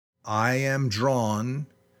I am drawn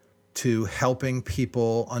to helping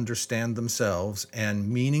people understand themselves, and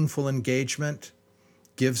meaningful engagement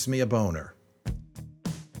gives me a boner.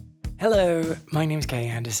 Hello, my name's Kay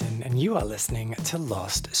Anderson, and you are listening to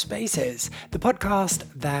Lost Spaces, the podcast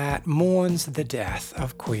that mourns the death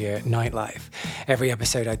of queer nightlife. Every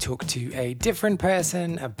episode, I talk to a different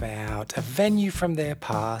person about a venue from their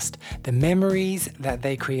past, the memories that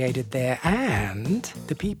they created there, and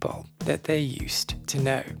the people that they used to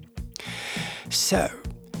know. So,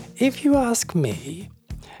 if you ask me,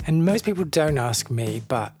 and most people don't ask me,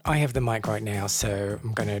 but I have the mic right now, so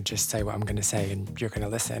I'm going to just say what I'm going to say and you're going to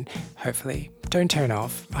listen. Hopefully. Don't turn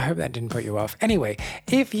off. I hope that didn't put you off. Anyway,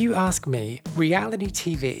 if you ask me, reality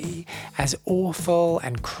TV, as awful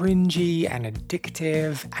and cringy and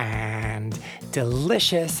addictive and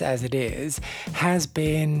delicious as it is, has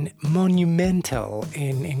been monumental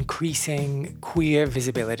in increasing queer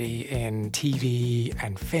visibility in TV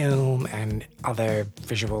and film and other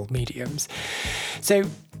visual mediums. So,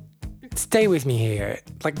 stay with me here.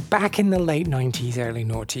 Like back in the late 90s, early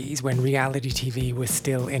noughties, when reality TV was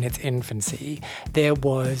still in its infancy, there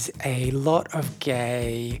was a lot of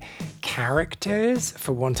gay characters,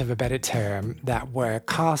 for want of a better term, that were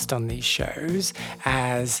cast on these shows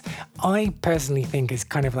as, I personally think, is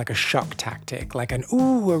kind of like a shock tactic, like a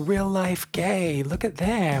real life gay, look at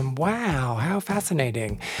them, wow, how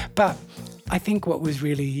fascinating. But I think what was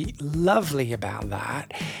really lovely about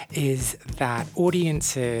that is that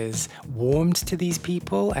audiences warmed to these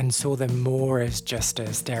people and saw them more as just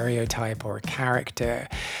a stereotype or a character,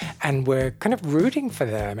 and were kind of rooting for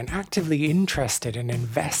them and actively interested and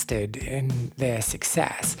invested in their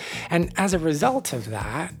success. And as a result of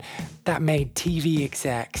that, that made TV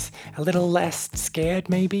execs a little less scared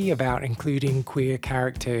maybe about including queer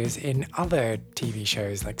characters in other TV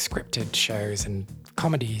shows, like scripted shows and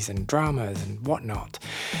comedies and dramas and whatnot.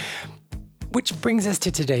 Which brings us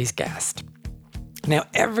to today's guest. Now,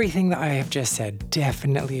 everything that I have just said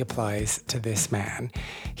definitely applies to this man.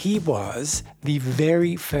 He was the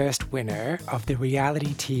very first winner of the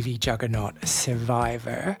reality TV juggernaut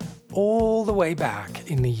Survivor, all the way back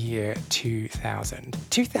in the year 2000.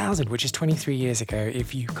 2000, which is 23 years ago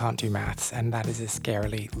if you can't do maths, and that is a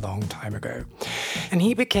scarily long time ago. And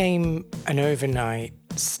he became an overnight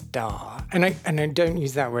star. And I don't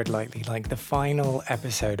use that word lightly. Like, the final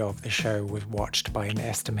episode of the show was watched by an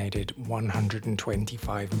estimated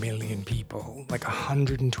 125 million people. Like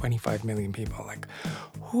 125 million people. Like,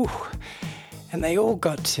 whew. And they all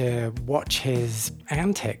got to watch his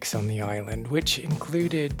antics on the island, which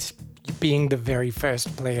included being the very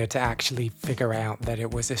first player to actually figure out that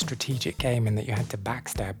it was a strategic game and that you had to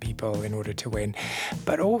backstab people in order to win.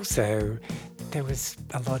 But also, there was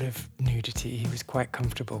a lot of nudity. He was quite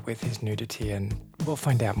comfortable with his nudity, and we'll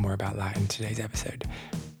find out more about that in today's episode.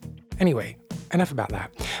 Anyway, enough about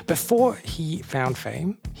that. Before he found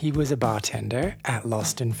fame, he was a bartender at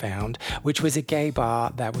Lost and Found, which was a gay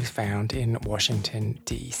bar that was found in Washington,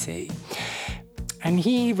 D.C. And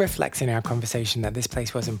he reflects in our conversation that this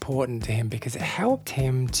place was important to him because it helped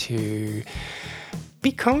him to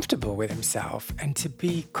be comfortable with himself and to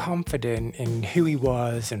be confident in who he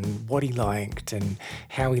was and what he liked and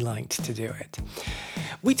how he liked to do it.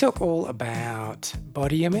 We talk all about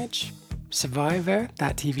body image, Survivor,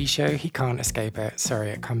 that TV show, he can't escape it. Sorry,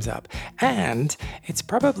 it comes up. And it's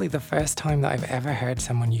probably the first time that I've ever heard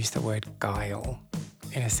someone use the word guile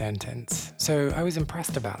in a sentence. So I was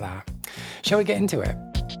impressed about that. Shall we get into it?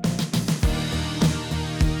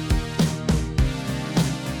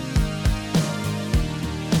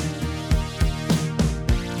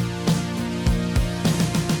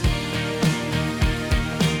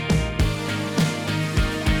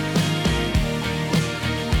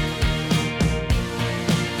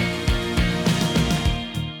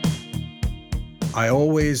 I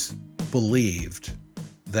always believed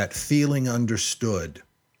that feeling understood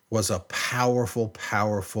was a powerful,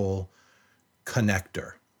 powerful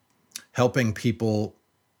connector, helping people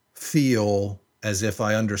feel as if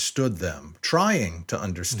I understood them, trying to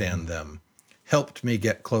understand them, helped me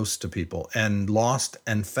get close to people. And Lost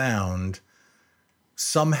and Found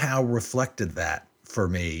somehow reflected that for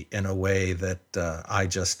me in a way that I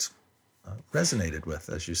just resonated with,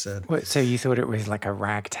 as you said. What, so you thought it was like a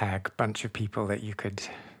ragtag bunch of people that you could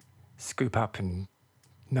scoop up and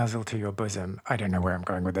nuzzle to your bosom? I don't know where I'm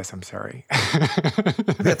going with this. I'm sorry.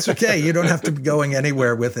 That's okay. You don't have to be going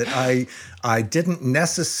anywhere with it. I didn't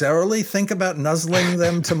necessarily think about nuzzling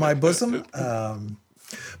them to my bosom,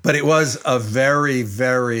 but it was a very,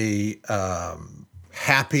 very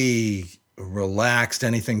happy relaxed,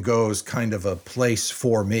 anything goes kind of a place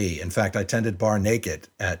for me. In fact, I tended bar naked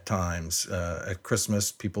at times. At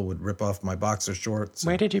Christmas, people would rip off my boxer shorts.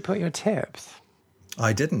 Where did you put your tips?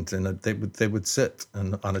 I didn't, and they would sit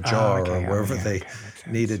on a Oh, jar okay. or wherever yeah, they okay, makes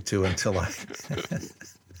sense. needed to until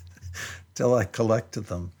I collected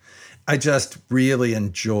them. I just really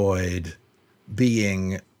enjoyed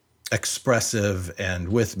being expressive and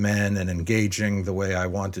with men and engaging the way I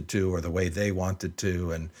wanted to or the way they wanted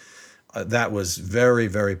to, and that was very,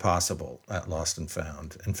 very possible at Lost and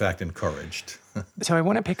Found. In fact, encouraged. So I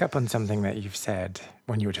want to pick up on something that you've said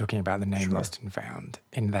when you were talking about the name Sure. Lost and Found,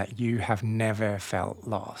 in that you have never felt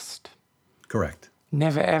lost. Correct.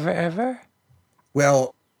 Never, ever, ever?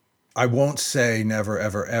 Well, I won't say never,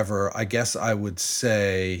 ever, ever. I guess I would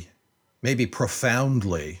say maybe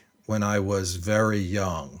profoundly when I was very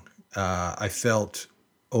young. I felt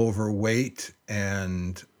overweight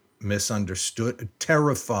and misunderstood,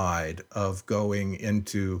 terrified of going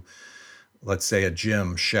into, let's say, a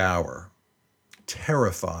gym shower.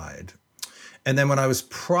 Terrified. And then when I was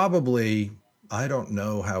probably, I don't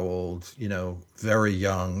know how old, very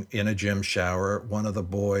young, in a gym shower, one of the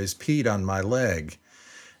boys peed on my leg.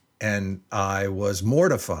 And I was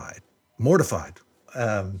mortified.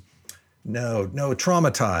 No,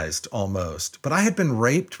 traumatized almost. But I had been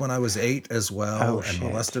raped when I was 8 as well, Oh, and shit.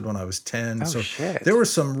 molested when I was 10. Oh, So shit. there were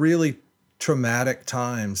some really traumatic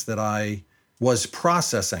times that I was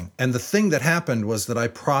processing. And the thing that happened was that I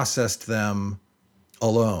processed them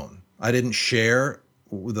alone. I didn't share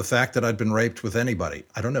the fact that I'd been raped with anybody.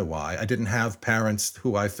 I don't know why. I didn't have parents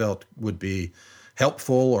who I felt would be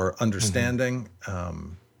helpful or understanding.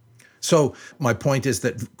 So my point is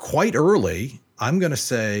that quite early, I'm going to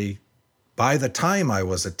say by the time I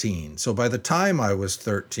was a teen, so by the time I was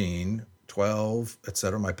 13, 12, et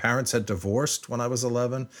cetera, my parents had divorced when I was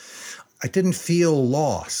 11, I didn't feel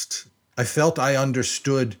lost. I felt I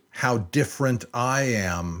understood how different I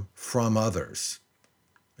am from others,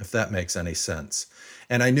 if that makes any sense.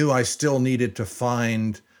 And I knew I still needed to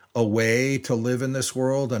find a way to live in this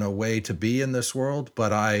world and a way to be in this world,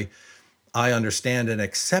 but I understand and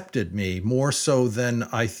accepted me more so than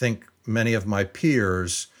I think many of my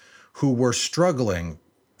peers who were struggling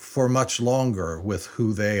for much longer with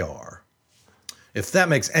who they are. If that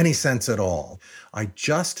makes any sense at all. I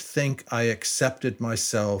just think I accepted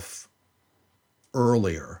myself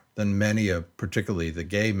earlier than many of, particularly the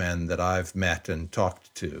gay men that I've met and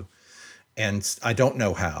talked to. And I don't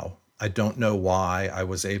know how. I don't know why I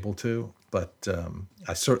was able to, but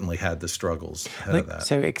I certainly had the struggles ahead of that.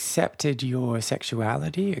 So accepted your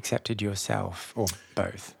sexuality, accepted yourself, or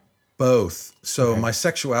both? Both. So my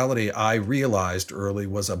sexuality, I realized early,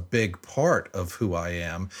 was a big part of who I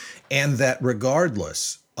am, and that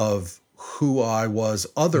regardless of who I was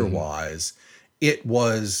otherwise, it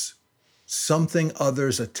was something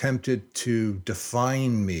others attempted to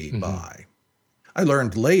define me by. I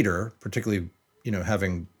learned later, particularly,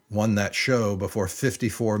 having won that show before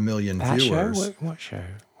 54 million That viewers. show? What show?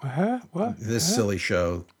 What? This silly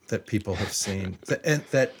show that people have seen,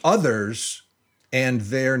 that others and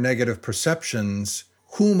their negative perceptions,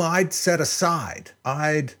 whom I'd set aside,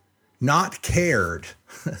 I'd not cared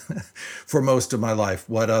for most of my life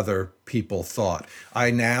what other people thought.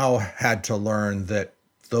 I now had to learn that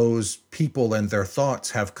those people and their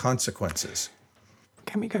thoughts have consequences.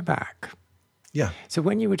 Can we go back? Yeah. So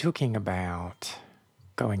when you were talking about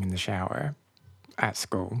going in the shower at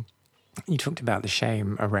school, you talked about the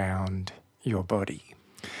shame around your body.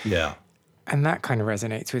 Yeah. And that kind of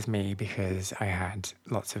resonates with me because I had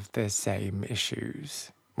lots of the same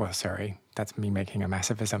issues. Well, sorry, that's me making a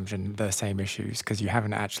massive assumption, the same issues, because you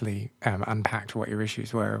haven't actually unpacked what your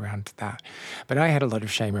issues were around that. But I had a lot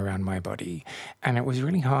of shame around my body. And it was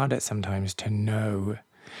really hard at sometimes to know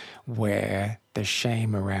where the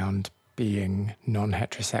shame around being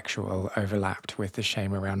non-heterosexual overlapped with the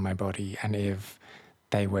shame around my body, and if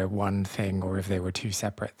they were one thing or if they were two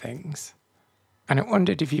separate things. And I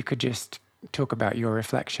wondered if you could just talk about your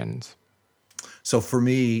reflections. So for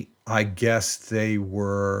me, I guess they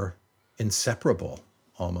were inseparable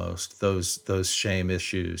almost, those shame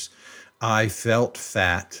issues. I felt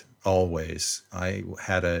fat always. I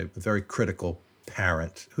had a very critical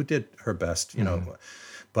parent who did her best,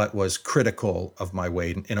 but was critical of my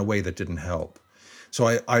weight in a way that didn't help.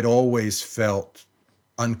 So I'd always felt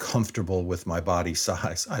uncomfortable with my body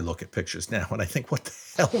size. I look at pictures now and I think, what the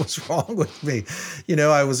hell was wrong with me?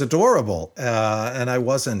 I was adorable. And I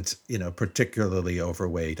wasn't, particularly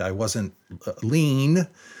overweight. I wasn't lean,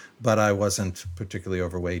 but I wasn't particularly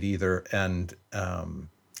overweight either. And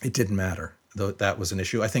it didn't matter. Though that was an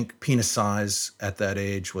issue. I think penis size at that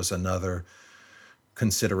age was another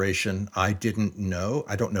consideration. I didn't know.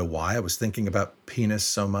 I don't know why I was thinking about penis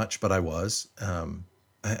so much, but I was. And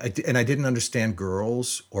I didn't understand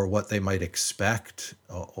girls or what they might expect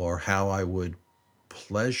or how I would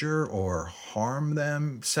pleasure or harm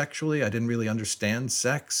them sexually. I didn't really understand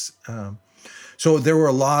sex. So there were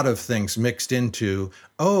a lot of things mixed into,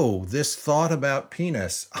 oh, this thought about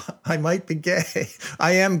penis, I might be gay.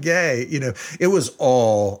 I am gay. It was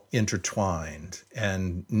all intertwined.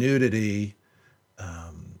 And nudity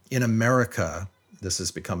in America, this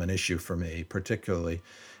has become an issue for me particularly,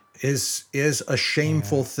 is a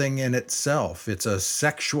shameful thing in itself. It's a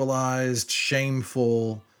sexualized,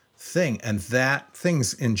 shameful thing. And that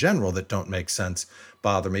things in general that don't make sense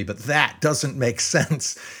bother me, but that doesn't make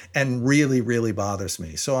sense and really, really bothers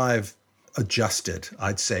me. So I've adjusted,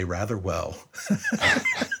 I'd say, rather well.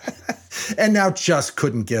 And now just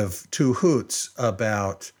couldn't give two hoots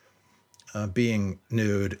about being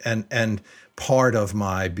nude. And part of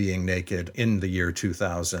my being naked in the year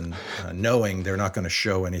 2000, knowing they're not going to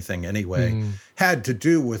show anything anyway, had to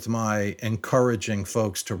do with my encouraging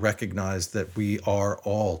folks to recognize that we are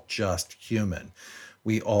all just human.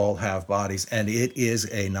 We all have bodies, and it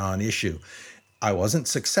is a non-issue. I wasn't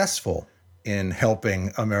successful in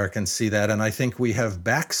helping Americans see that, and I think we have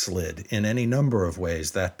backslid in any number of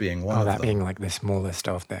ways, that being one of them. That being like the smallest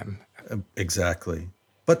of them. Exactly.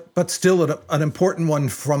 But still an important one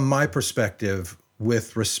from my perspective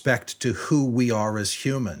with respect to who we are as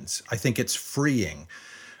humans. I think it's freeing.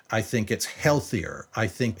 I think it's healthier. I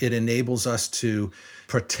think it enables us to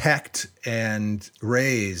protect and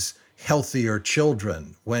raise healthier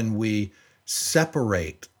children when we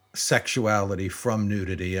separate sexuality from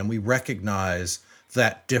nudity and we recognize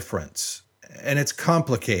that difference. And it's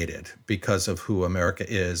complicated because of who America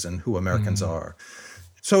is and who Americans are.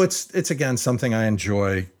 So it's again something I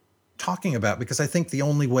enjoy talking about because I think the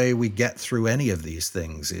only way we get through any of these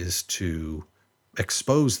things is to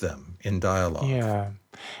expose them in dialogue.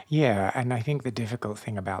 Yeah, and I think the difficult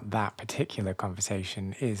thing about that particular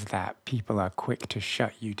conversation is that people are quick to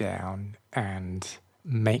shut you down and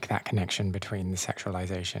make that connection between the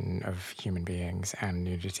sexualization of human beings and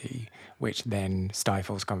nudity, which then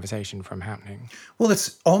stifles conversation from happening. Well,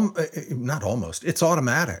 it's not almost, it's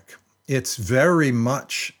automatic. It's very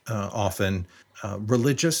much often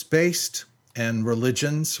religious-based, and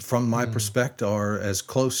religions, from my perspective, are as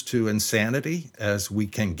close to insanity as we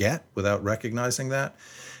can get without recognizing that.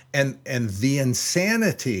 And the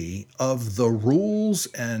insanity of the rules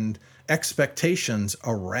and expectations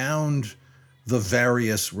around the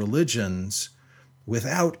various religions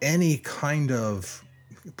without any kind of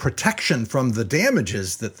protection from the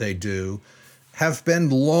damages that they do have been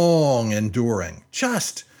long enduring,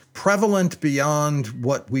 just prevalent beyond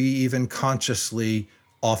what we even consciously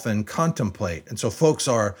often contemplate. And so folks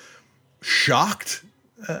are shocked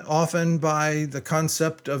often by the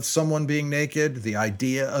concept of someone being naked, the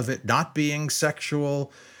idea of it not being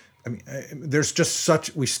sexual. I mean,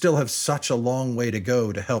 we still have such a long way to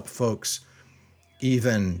go to help folks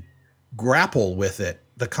even grapple with it,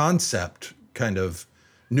 the concept kind of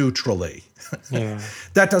neutrally. Yeah.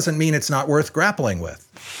 That doesn't mean it's not worth grappling with.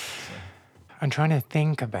 I'm trying to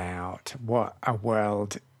think about what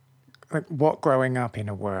growing up in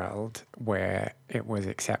a world where it was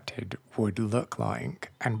accepted would look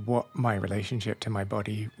like and what my relationship to my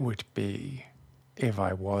body would be if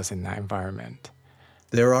I was in that environment.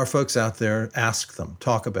 There are folks out there, ask them,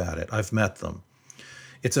 talk about it. I've met them.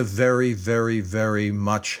 It's a very, very, very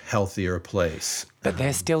much healthier place. But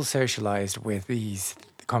they're still socialized with these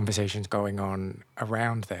conversations going on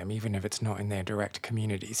around them, even if it's not in their direct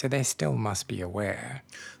community. So they still must be aware.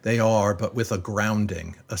 They are, but with a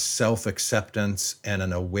grounding, a self-acceptance, and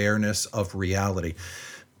an awareness of reality.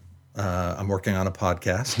 I'm working on a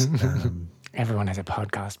podcast. Everyone has a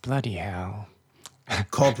podcast, bloody hell.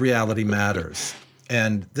 Called Reality Matters.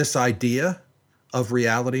 And this idea of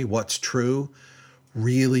reality, what's true,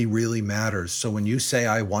 really, really matters. So when you say,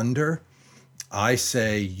 I wonder, I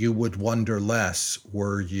say you would wonder less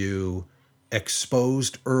were you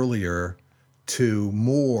exposed earlier to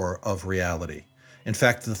more of reality. In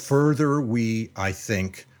fact, the further we, I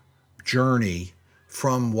think, journey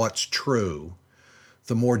from what's true,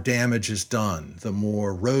 the more damage is done, the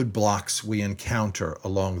more roadblocks we encounter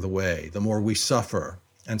along the way, the more we suffer.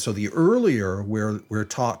 And so the earlier we're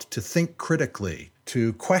taught to think critically,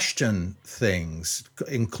 to question things,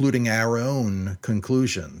 including our own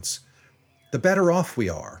conclusions, the better off we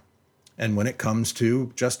are. And when it comes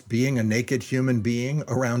to just being a naked human being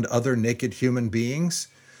around other naked human beings,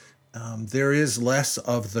 there is less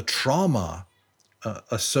of the trauma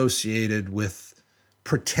associated with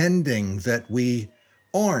pretending that we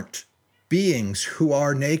aren't beings who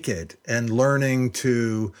are naked and learning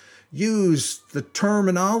to use the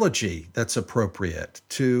terminology that's appropriate,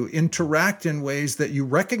 to interact in ways that you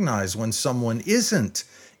recognize when someone isn't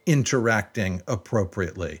interacting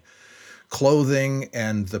appropriately. Clothing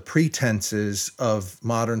and the pretenses of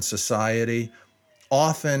modern society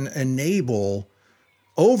often enable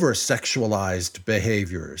over-sexualized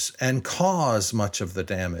behaviors and cause much of the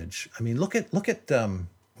damage. I mean, look at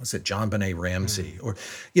was it JonBenet Ramsey, or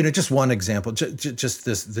just one example, just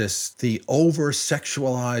the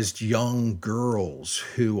over-sexualized young girls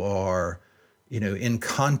who are in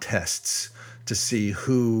contests to see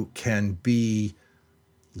who can be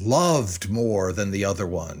loved more than the other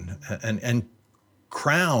one and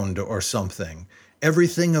crowned or something.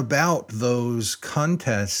 Everything about those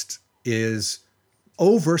contests is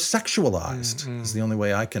over-sexualized. Is the only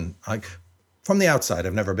way I from the outside.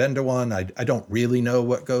 I've never been to one. I don't really know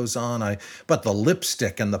what goes on. But the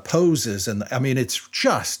lipstick and the poses it's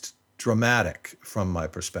just dramatic from my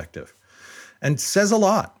perspective, and says a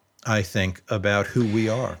lot, I think, about who we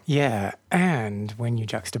are. Yeah, and when you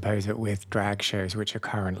juxtapose it with drag shows, which are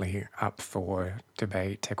currently up for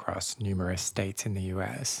debate across numerous states in the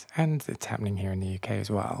US, and it's happening here in the UK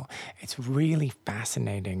as well, it's really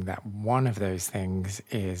fascinating that one of those things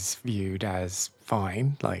is viewed as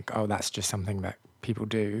fine, like, oh, that's just something that people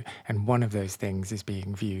do, and one of those things is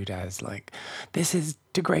being viewed as like, this is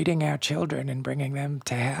degrading our children and bringing them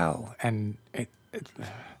to hell. And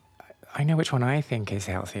I know which one I think is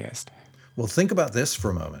healthiest. Well, think about this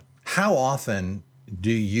for a moment. How often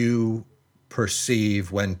do you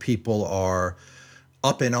perceive when people are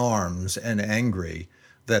up in arms and angry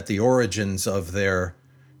that the origins of their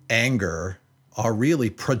anger are really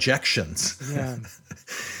projections? Yeah.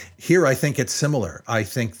 Here, I think it's similar. I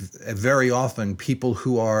think very often people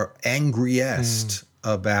who are angriest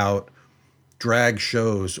about drag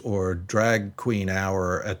shows or drag queen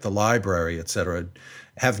hour at the library, et cetera,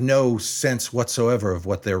 have no sense whatsoever of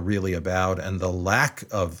what they're really about, and the lack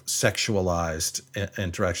of sexualized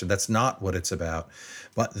interaction. That's not what it's about.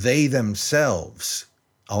 But they themselves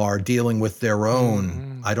are dealing with their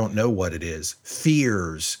own, I don't know what it is,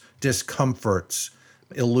 fears, discomforts,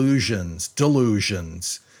 illusions,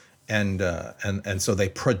 delusions, and so they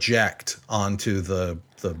project onto the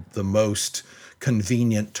most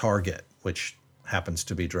convenient target, which happens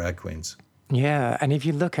to be drag queens. Yeah, and if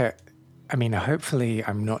you look at, hopefully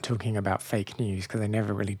I'm not talking about fake news because I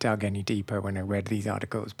never really dug any deeper when I read these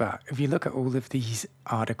articles, but if you look at all of these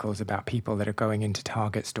articles about people that are going into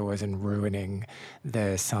Target stores and ruining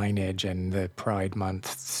the signage and the Pride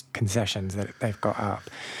Month concessions that they've got up,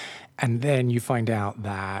 and then you find out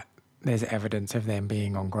that there's evidence of them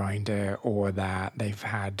being on Grindr, or that they've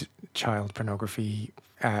had child pornography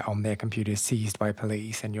on their computers seized by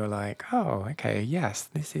police, and you're like, oh, okay, yes,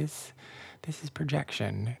 this is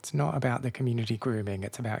projection. It's not about the community grooming,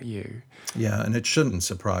 it's about you. Yeah, and it shouldn't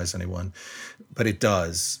surprise anyone, but it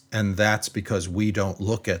does. And that's because we don't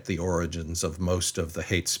look at the origins of most of the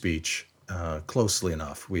hate speech closely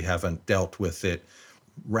enough. We haven't dealt with it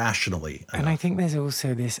rationally enough. And I think there's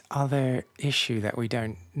also this other issue that we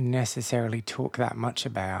don't necessarily talk that much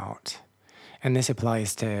about, and this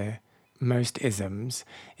applies to most isms,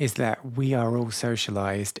 is that we are all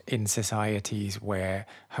socialized in societies where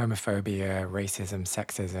homophobia, racism,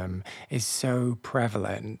 sexism is so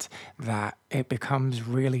prevalent that it becomes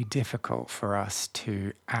really difficult for us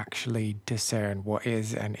to actually discern what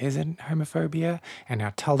is and isn't homophobia, and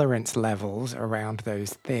our tolerance levels around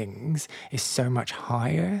those things is so much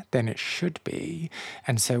higher than it should be.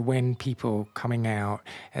 And so when people coming out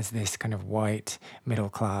as this kind of white, middle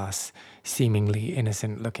class, seemingly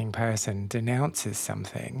innocent looking person denounces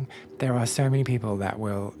something, there are so many people that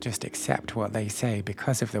will just accept what they say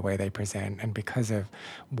because of the way they present and because of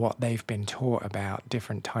what they've been taught about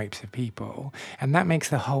different types of people. And that makes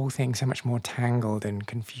the whole thing so much more tangled and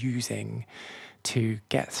confusing to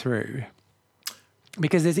get through.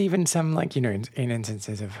 Because there's even some, in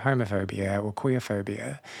instances of homophobia or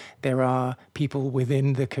queerphobia, there are people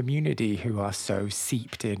within the community who are so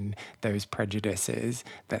seeped in those prejudices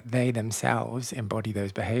that they themselves embody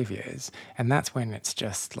those behaviors. And that's when it's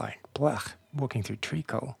just like, blech, walking through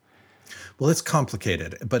treacle. Well, it's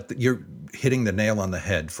complicated, but you're hitting the nail on the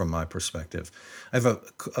head from my perspective. I have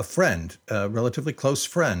a friend, a relatively close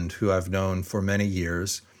friend who I've known for many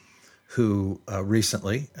years, who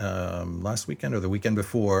recently, last weekend or the weekend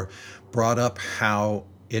before, brought up how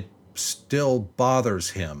it still bothers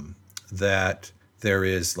him that there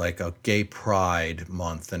is like a gay pride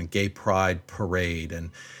month and a gay pride parade.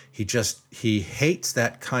 And he hates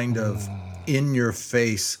that kind of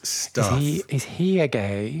in-your-face stuff. Is he a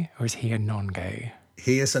gay or is he a non-gay?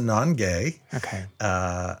 He is a non-gay. Okay.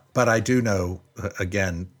 But I do know,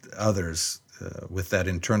 again, others with that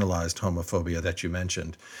internalized homophobia that you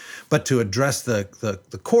mentioned. But to address the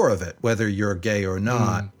core of it, whether you're gay or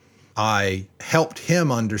not, I helped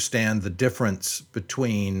him understand the difference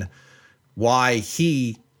between why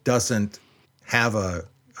he doesn't have a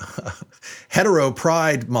hetero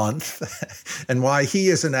pride month and why he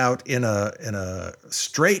isn't out in a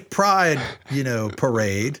straight pride,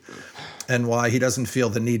 parade, and why he doesn't feel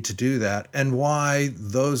the need to do that, and why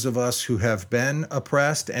those of us who have been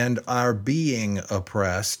oppressed and are being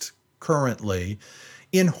oppressed currently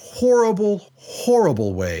in horrible,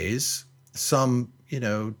 horrible ways, some,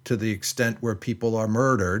 to the extent where people are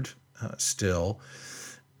murdered still,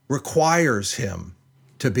 requires him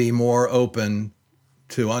to be more open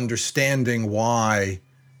to understanding why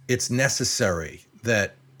it's necessary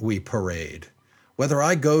that we parade. Whether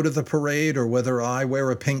I go to the parade or whether I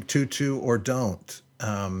wear a pink tutu or don't,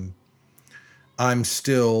 I'm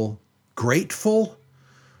still grateful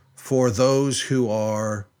for those who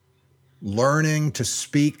are learning to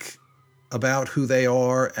speak about who they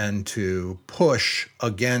are and to push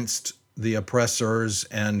against the oppressors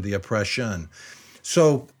and the oppression.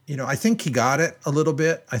 So, I think he got it a little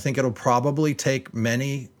bit. I think it'll probably take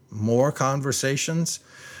many more conversations,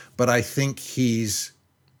 but I think his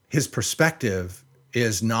perspective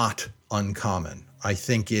is not uncommon. I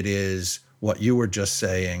think it is what you were just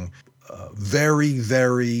saying, very,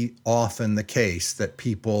 very often the case that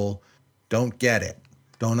people don't get it,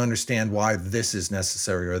 don't understand why this is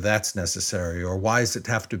necessary or that's necessary, or why does it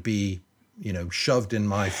have to be, shoved in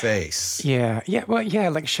my face. Yeah. Well,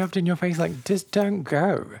 like shoved in your face, like just don't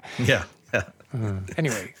go. Yeah.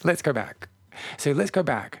 Anyway, let's go back. So let's go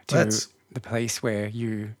back to the place where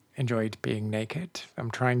you enjoyed being naked. I'm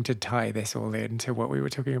trying to tie this all into what we were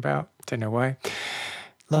talking about. Don't know why.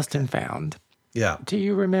 Lost and Found. Yeah. Do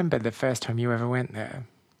you remember the first time you ever went there?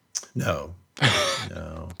 No.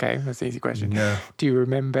 No. Okay, that's an easy question. No. Do you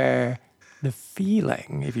remember the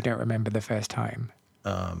feeling if you don't remember the first time?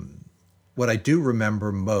 What I do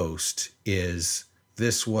remember most is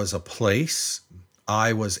this was a place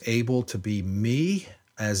I was able to be me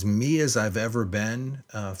as I've ever been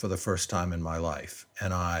for the first time in my life.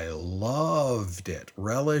 And I loved it,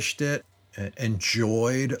 relished it,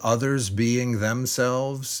 enjoyed others being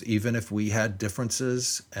themselves, even if we had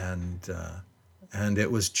differences. And it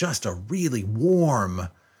was just a really warm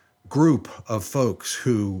group of folks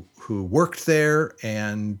who worked there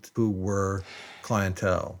and who were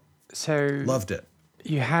clientele. So Loved it.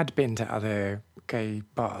 you had been to other gay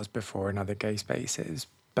bars before and other gay spaces,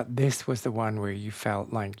 but this was the one where you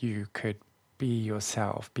felt like you could be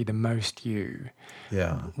yourself, be the most you.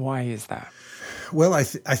 Yeah. Why is that? Well, I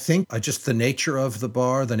think just the nature of the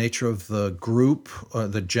bar, the nature of the group,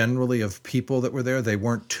 the generally of people that were there, they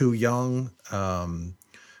weren't too young.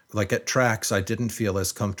 Like at Trax, I didn't feel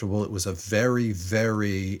as comfortable. It was a very,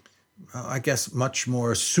 very, I guess, much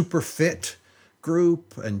more super fit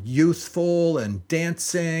group and youthful and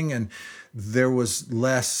dancing. And there was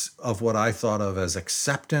less of what I thought of as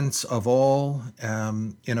acceptance of all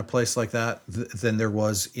in a place like that than there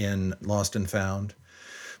was in Lost and Found.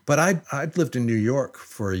 But I'd lived in New York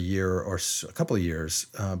for a year or a couple of years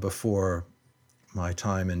before my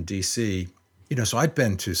time in D.C. So I'd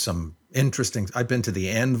been to some I'd been to the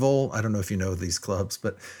Anvil. I don't know if you know these clubs,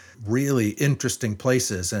 but really interesting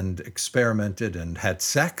places, and experimented and had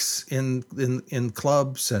sex in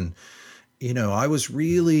clubs. And, I was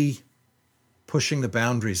really pushing the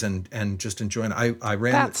boundaries and just enjoying. I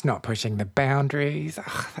ran. That's not pushing the boundaries.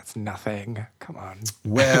 Ugh, that's nothing. Come on.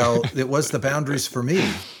 Well, it was the boundaries for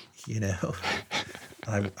me,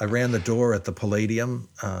 I ran the door at the Palladium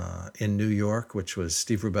in New York, which was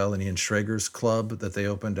Steve Rubel and Ian Schrager's club that they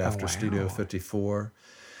opened after Studio 54.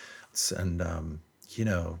 And,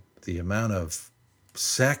 the amount of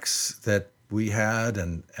sex that we had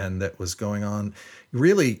and that was going on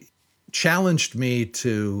really challenged me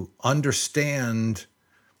to understand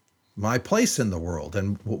my place in the world.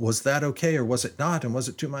 And was that okay or was it not? And was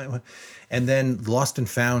it too much? And then Lost and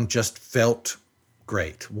Found just felt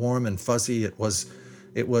great, warm and fuzzy. It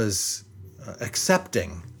was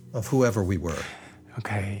accepting of whoever we were.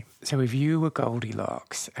 Okay, so if you were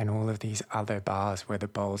Goldilocks and all of these other bars were the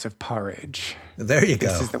bowls of porridge, there you go.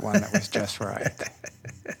 This is the one that was just right.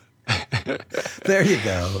 There you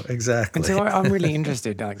go, exactly. And so I'm really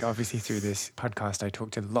interested, like obviously through this podcast, I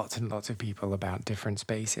talk to lots and lots of people about different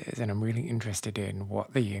spaces, and I'm really interested in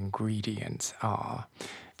what the ingredients are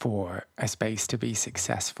for a space to be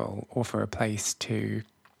successful or for a place to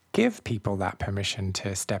give people that permission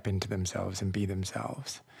to step into themselves and be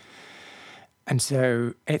themselves. And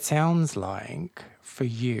so it sounds like for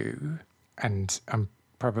you, and I'm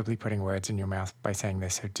probably putting words in your mouth by saying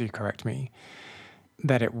this, so do correct me,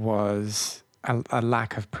 that it was a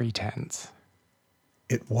lack of pretense.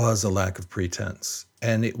 It was a lack of pretense.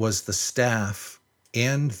 And it was the staff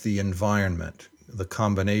and the environment, the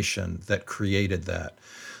combination that created that.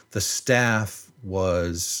 The staff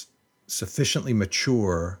was sufficiently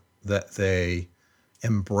mature that they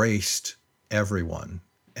embraced everyone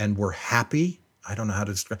and were happy. I don't know how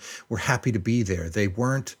to describe. Were happy to be there. They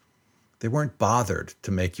weren't bothered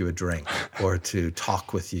to make you a drink or to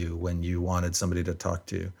talk with you when you wanted somebody to talk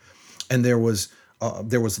to you. And there was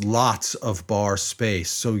lots of bar space,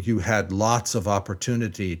 so you had lots of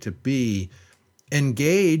opportunity to be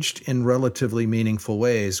engaged in relatively meaningful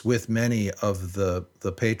ways with many of the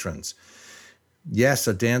patrons. Yes,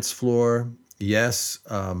 a dance floor. Yes,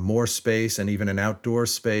 more space and even an outdoor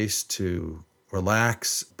space to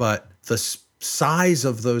relax. But the size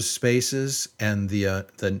of those spaces and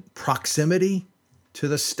the proximity to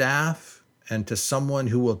the staff and to someone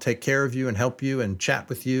who will take care of you and help you and chat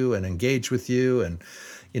with you and engage with you and,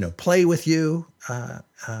 play with you,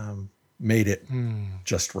 made it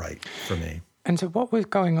just right for me. And so what was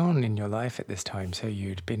going on in your life at this time? So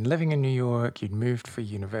you'd been living in New York, you'd moved for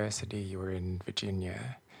university, you were in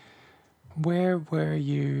Virginia. Where were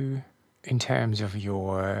you in terms of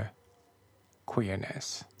your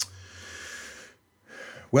queerness?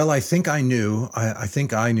 Well, I think I knew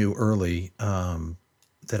early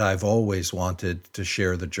that I've always wanted to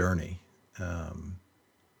share the journey.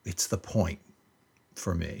 It's the point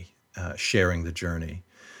for me, sharing the journey.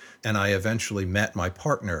 And I eventually met my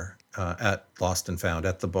partner at Lost and Found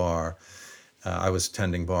at the bar. I was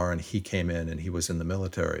attending bar and he came in and he was in the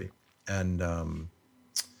military. And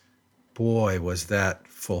boy, was that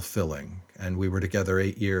fulfilling. And we were together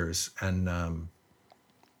 8 years and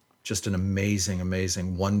just an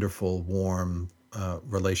amazing, wonderful, warm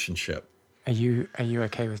relationship. Are you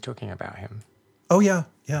okay with talking about him? Oh, yeah.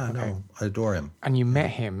 Yeah, okay. No, I adore him. And you met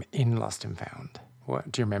him in Lost and Found.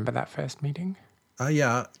 What, do you remember that first meeting?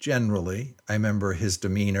 Yeah, generally. I remember his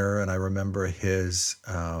demeanor and I remember his,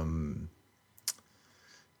 how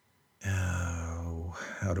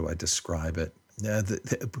do I describe it?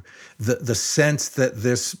 The sense that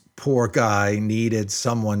this poor guy needed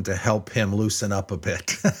someone to help him loosen up a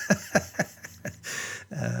bit.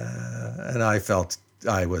 And I felt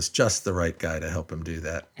I was just the right guy to help him do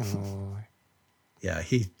that. Oh. Yeah,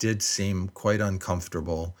 he did seem quite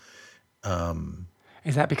uncomfortable.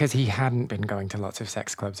 Is that because he hadn't been going to lots of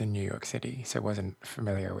sex clubs in New York City, so wasn't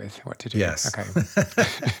familiar with what to do? Yes. Okay.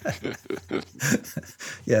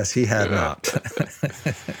 Yes, he had not.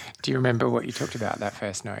 Do you remember what you talked about that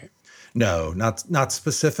first night? No, not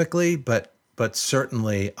specifically, but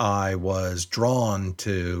certainly I was drawn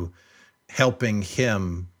to helping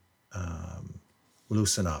him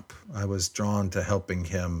loosen up. I was drawn to helping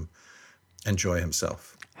him enjoy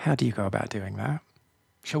himself. How do you go about doing that?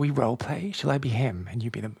 Shall we role play? Shall I be him and you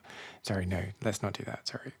be the... Sorry, no, let's not do that.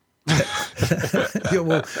 Sorry. Yeah,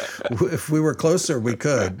 well, if we were closer, we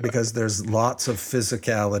could, because there's lots of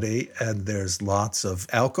physicality and there's lots of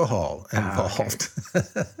alcohol involved.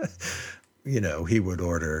 Okay. He would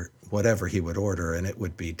order whatever he would order and it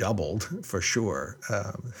would be doubled for sure.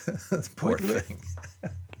 Poor thing.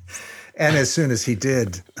 And as soon as he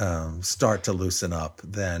did start to loosen up,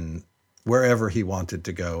 then wherever he wanted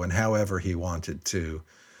to go and however he wanted to,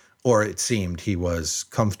 or it seemed he was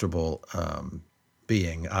comfortable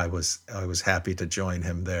being, I was happy to join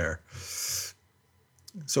him there.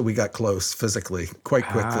 So we got close physically quite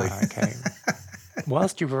quickly. Okay.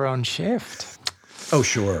 Whilst you were on shift. Oh,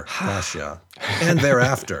 sure. Gosh, yeah. And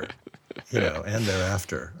thereafter,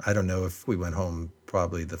 I don't know if we went home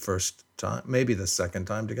probably the first time, maybe the second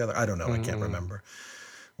time together. I don't know. I can't remember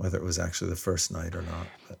whether it was actually the first night or not.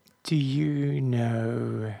 But. Do you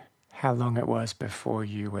know how long it was before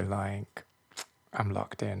you were like, I'm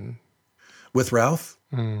locked in? With Ralph?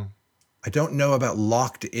 I don't know about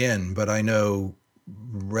locked in, but I know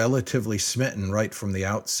relatively smitten right from the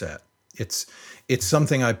outset. It's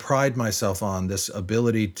something I pride myself on, this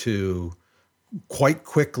ability to quite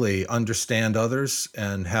quickly understand others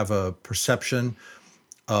and have a perception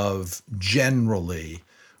of generally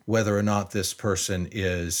whether or not this person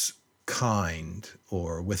is kind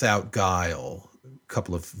or without guile. A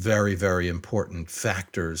couple of very, very important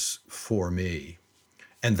factors for me.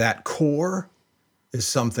 And that core is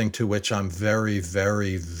something to which I'm very,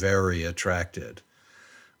 very, very attracted.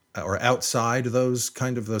 Or outside those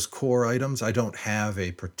core items, I don't have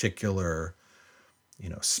a particular,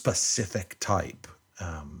 specific type.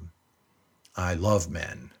 I love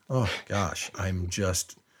men. Oh gosh, I'm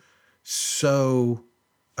just so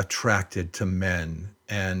attracted to men,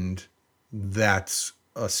 and that's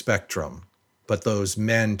a spectrum. But those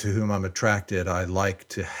men to whom I'm attracted, I like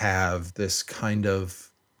to have this kind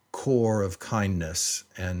of core of kindness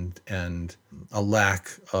and a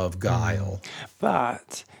lack of guile.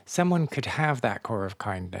 But someone could have that core of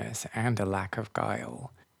kindness and a lack of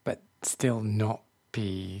guile, but still not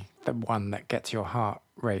be the one that gets your heart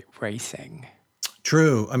rate racing.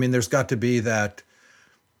 True. I mean, there's got to be that.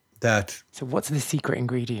 So what's the secret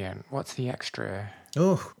ingredient? What's the extra?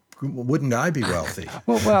 Oh, wouldn't I be wealthy?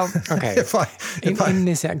 Well, okay. if in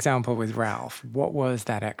this example with Ralph, what was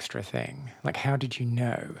that extra thing? Like, how did you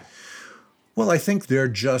know? Well, I think there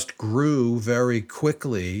just grew very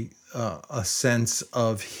quickly a sense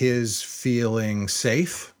of his feeling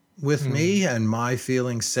safe with me and my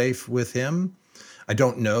feeling safe with him. I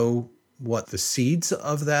don't know what the seeds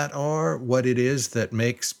of that are, what it is that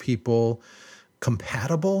makes people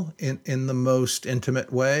compatible in the most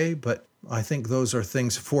intimate way, but I think those are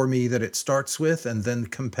things for me that it starts with, and then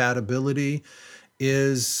compatibility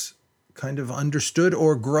is kind of understood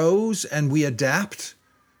or grows, and we adapt.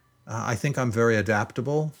 I think I'm very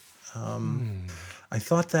adaptable. I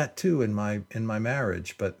thought that too in my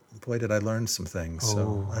marriage, but boy, did I learn some things.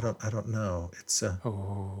 So I don't know. It's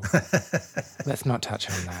Let's not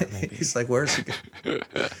touch on that. Maybe he's like, where's he?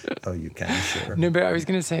 Oh, you can, sure. No, but I was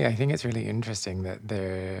going to say, I think it's really interesting that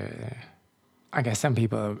I guess some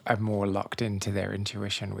people are more locked into their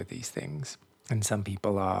intuition with these things, and some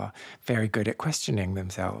people are very good at questioning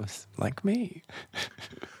themselves, like me.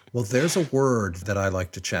 Well, there's a word that I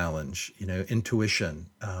like to challenge, intuition.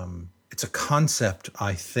 It's a concept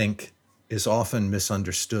I think is often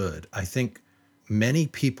misunderstood. I think many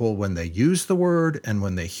people, when they use the word and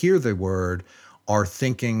when they hear the word, are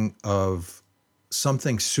thinking of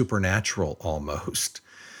something supernatural almost.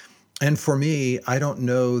 And for me, I don't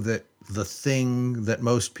know that the thing that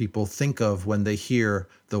most people think of when they hear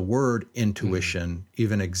the word intuition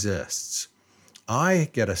even exists. I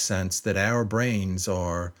get a sense that our brains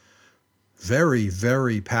are very,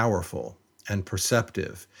 very powerful and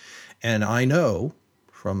perceptive. And I know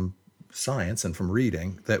from science and from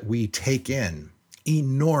reading that we take in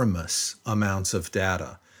enormous amounts of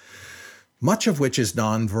data, much of which is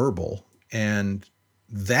nonverbal. And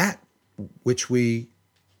that which we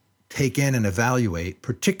take in and evaluate,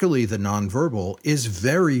 particularly the nonverbal, is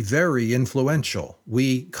very, very influential.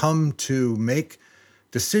 We come to make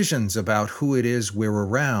decisions about who it is we're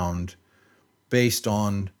around based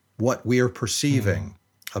on what we're perceiving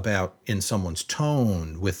about in someone's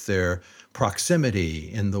tone, with their proximity,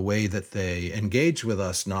 in the way that they engage with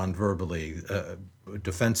us non-verbally,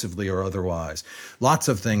 defensively or otherwise. Lots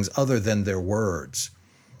of things other than their words.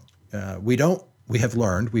 We have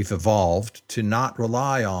learned, we've evolved to not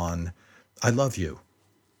rely on, I love you.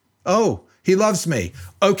 Oh, he loves me.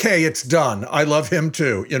 Okay, it's done. I love him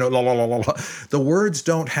too. La, la, la, la, la. The words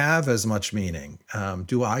don't have as much meaning.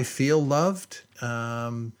 Do I feel loved?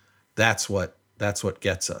 That's what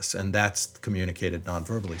gets us, and that's communicated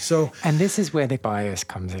nonverbally. So, and this is where the bias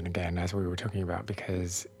comes in again, as we were talking about,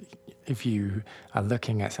 because if you are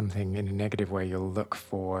looking at something in a negative way, you'll look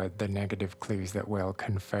for the negative clues that will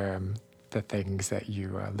confirm the things that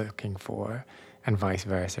you are looking for, and vice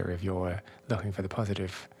versa. If you're looking for the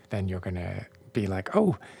positive, then you're going to be like,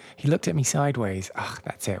 oh, he looked at me sideways. Ah,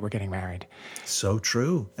 that's it. We're getting married. So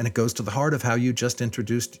true. And it goes to the heart of how you just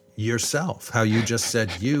introduced yourself, how you just said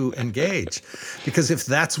you engage. Because if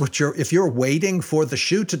that's if you're waiting for the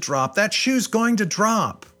shoe to drop, that shoe's going to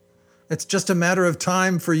drop. It's just a matter of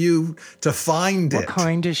time for you to find it. What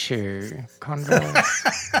kind of shoe? Converse?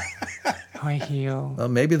 High heel? Well,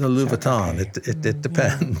 maybe the Louis Vuitton. Okay. It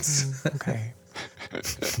depends. Okay.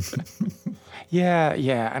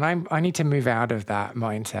 Yeah. And I need to move out of that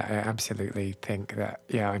mindset. I absolutely think that,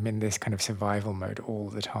 I'm in this kind of survival mode all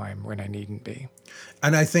the time when I needn't be.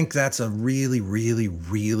 And I think that's a really, really,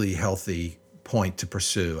 really healthy point to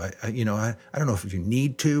pursue. I don't know if you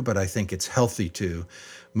need to, but I think it's healthy to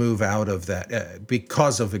move out of that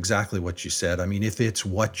because of exactly what you said. I mean, if it's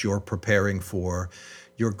what you're preparing for,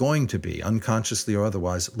 you're going to be, unconsciously or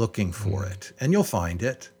otherwise, looking for it. And you'll find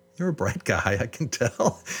it. You're a bright guy, I can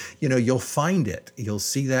tell. You'll find it. You'll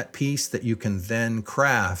see that piece that you can then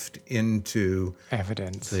craft into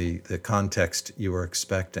evidence, the context you were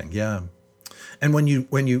expecting. Yeah. And when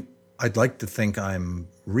you, I'd like to think I'm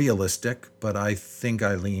realistic, but I think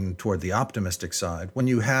I lean toward the optimistic side. When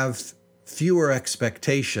you have fewer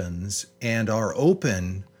expectations and are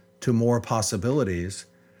open to more possibilities,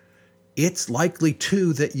 it's likely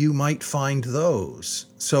too that you might find those.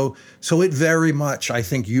 So it very much, I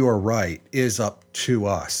think you are right, is up to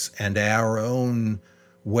us and our own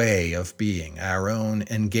way of being, our own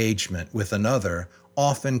engagement with another,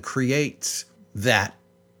 often creates that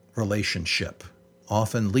relationship,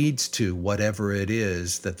 often leads to whatever it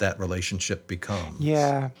is that relationship becomes.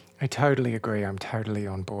 Yeah, I totally agree. I'm totally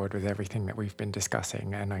on board with everything that we've been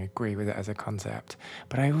discussing, and I agree with it as a concept.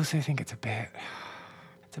 But I also think it's a bit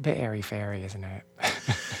airy-fairy, isn't it?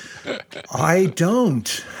 I don't.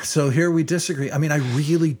 So here we disagree. I mean, I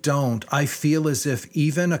really don't. I feel as if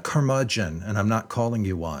even a curmudgeon, and I'm not calling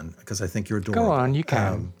you one because I think you're adorable. Go on, you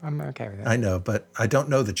can. I'm okay with it. I know, but I don't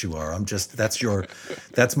know that you are.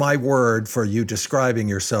 That's my word for you describing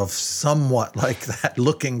yourself somewhat like that,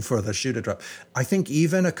 looking for the shoe to drop. I think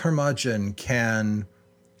even a curmudgeon can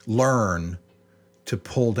learn to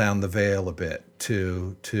pull down the veil a bit,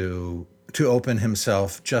 to open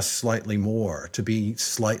himself just slightly more, to be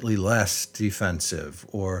slightly less defensive,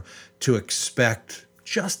 or to expect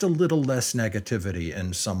just a little less negativity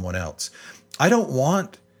in someone else. I don't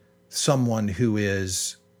want someone who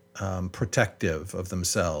is protective of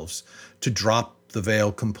themselves to drop the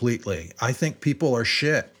veil completely. I think people are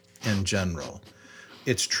shit in general.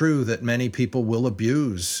 It's true that many people will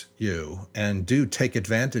abuse you and do take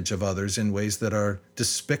advantage of others in ways that are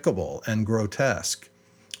despicable and grotesque.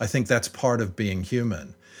 I think that's part of being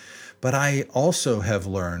human. But I also have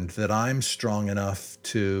learned that I'm strong enough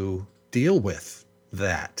to deal with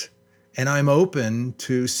that. And I'm open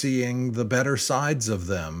to seeing the better sides of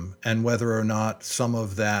them and whether or not some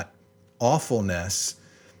of that awfulness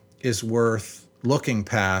is worth looking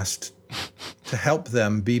past to help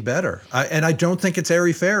them be better. And I don't think it's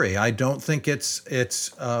airy-fairy. I don't think it's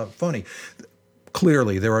funny.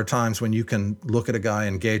 Clearly, there are times when you can look at a guy,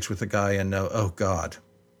 engage with a guy, and know, oh, God,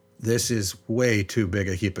 this is way too big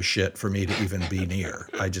a heap of shit for me to even be near.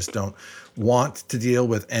 I just don't want to deal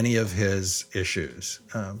with any of his issues.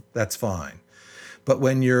 That's fine. But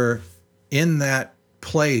when you're in that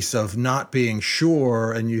place of not being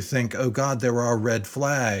sure and you think, oh, God, there are red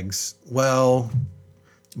flags, well,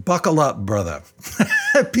 buckle up, brother.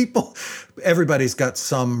 Everybody's got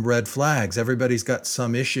some red flags. Everybody's got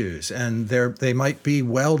some issues, and they might be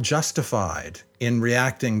well justified in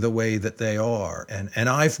reacting the way that they are. And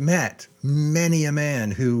I've met many a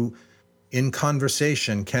man who, in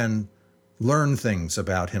conversation, can learn things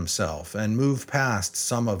about himself and move past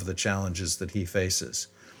some of the challenges that he faces.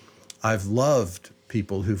 I've loved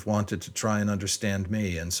people who've wanted to try and understand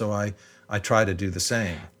me, and so I try to do the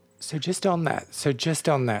same. So just on that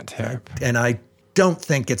tip. And I don't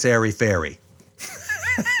think it's airy-fairy.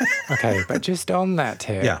 Okay, but just on that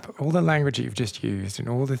tip, Yeah. all the language you've just used and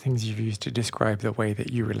all the things you've used to describe the way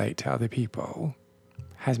that you relate to other people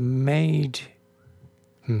has made...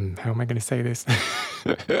 how am I going to say this?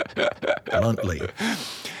 Bluntly.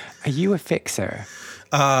 Are you a fixer?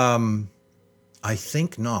 I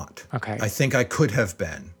think not. Okay. I think I could have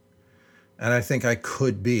been. And I think I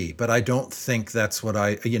could be, but I don't think that's what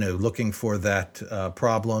looking for that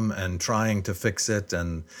problem and trying to fix it,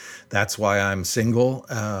 and that's why I'm single.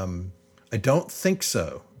 I don't think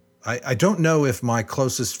so. I don't know if my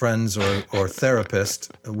closest friends or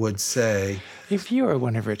therapist would say... If you are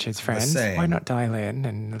one of Richard's friends, why not dial in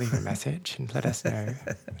and leave a message and let us know?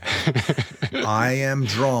 I am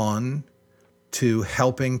drawn to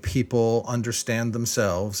helping people understand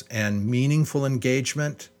themselves, and meaningful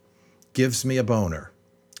engagement gives me a boner.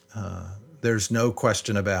 There's no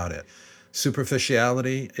question about it.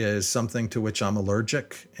 Superficiality is something to which I'm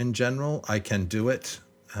allergic in general. I can do it.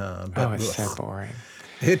 But it's so boring.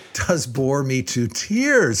 It does bore me to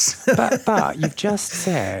tears. But you've just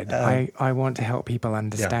said, I want to help people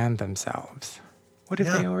understand themselves. What if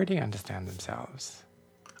they already understand themselves?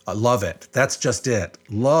 I love it. That's just it.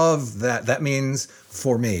 Love that. That means,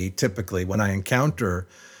 for me, typically, when I encounter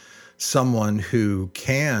someone who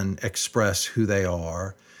can express who they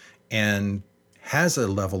are and has a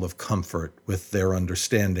level of comfort with their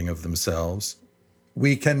understanding of themselves,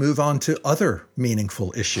 we can move on to other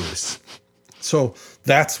meaningful issues. So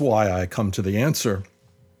that's why I come to the answer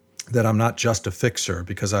that I'm not just a fixer,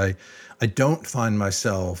 because I don't find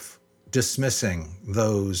myself dismissing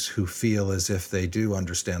those who feel as if they do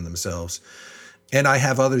understand themselves. And I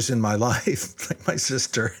have others in my life, like my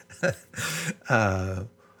sister,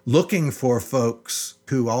 looking for folks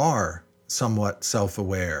who are somewhat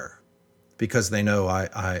self-aware, because they know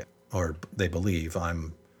or they believe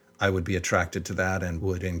I would be attracted to that and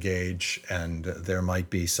would engage, and there might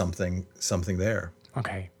be something there.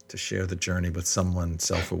 Okay. To share the journey with someone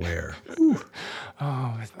self-aware.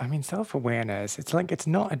 Oh, I mean, self-awareness, it's like it's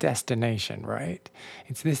not a destination, right?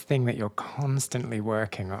 It's this thing that you're constantly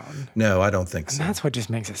working on. No, I don't think so. And that's what just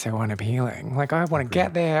makes it so unappealing. Like, I want to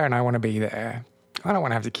get there and I want to be there. I don't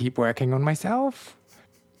want to have to keep working on myself.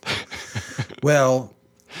 Well,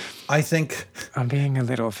 I think I'm being a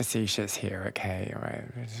little facetious here, okay? Right.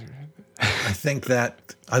 I think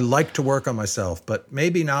that I like to work on myself, but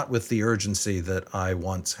maybe not with the urgency that I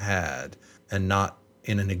once had, and not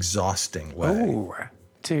in an exhausting way. Oh,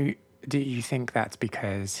 do you think that's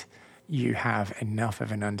because you have enough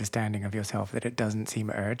of an understanding of yourself that it doesn't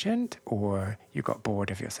seem urgent, or you got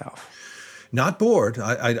bored of yourself? Not bored.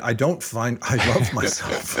 I don't find I love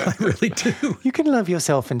myself. I really do. You can love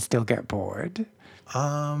yourself and still get bored.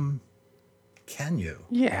 Can you?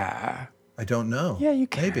 Yeah. I don't know. Yeah, you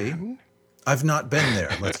can. Maybe. I've not been there.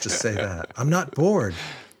 Let's just say that. I'm not bored.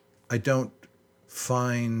 I don't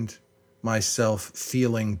find myself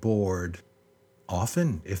feeling bored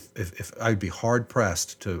often. If I'd be hard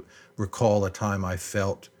pressed to recall a time I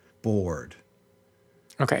felt bored.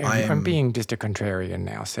 Okay, I'm being just a contrarian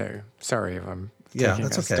now, so sorry if I'm taking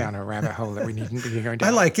us down a rabbit hole that we needn't be going down.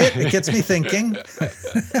 I like it. It gets me thinking.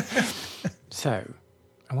 So,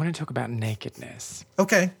 I want to talk about nakedness.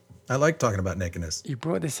 Okay. I like talking about nakedness. You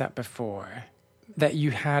brought this up before, that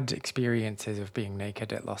you had experiences of being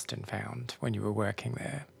naked at Lost and Found when you were working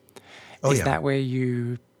there. Is that where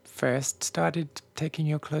you first started taking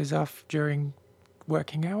your clothes off during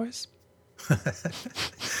working hours?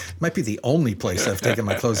 Might be the only place I've taken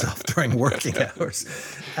my clothes off during working hours.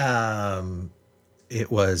 It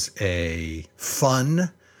was a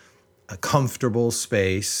fun, a comfortable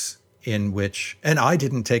space in which, and I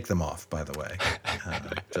didn't take them off, by the way,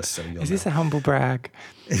 just so you'll know. Is this a humble brag?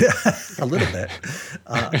 A little bit,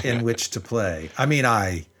 in which to play. I mean,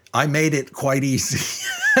 I made it quite easy.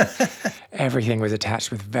 Everything was attached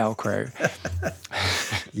with Velcro.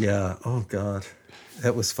 Yeah. Oh, God.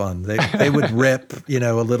 That was fun. They would rip,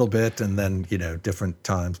 a little bit, and then, different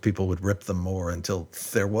times people would rip them more until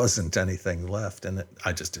there wasn't anything left, and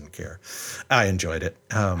I just didn't care. I enjoyed it.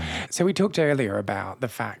 So we talked earlier about the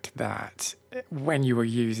fact that when you were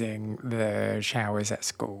using the showers at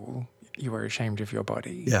school, you were ashamed of your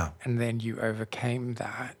body. Yeah. And then you overcame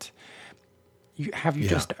that. Have you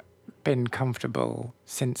just been comfortable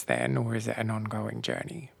since then, or is it an ongoing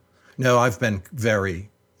journey? No, I've been very,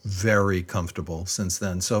 very comfortable since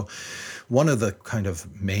then. So one of the kind of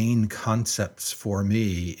main concepts for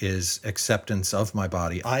me is acceptance of my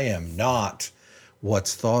body. I am not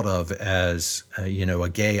what's thought of as, a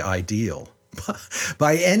gay ideal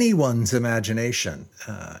by anyone's imagination.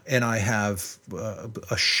 And I have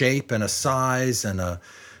a shape and a size and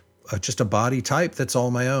just a body type that's all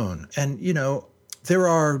my own. And, there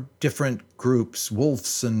are different groups,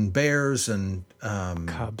 wolves and bears and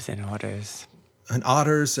Cubs and otters.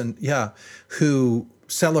 Who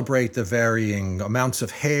celebrate the varying amounts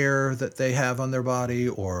of hair that they have on their body,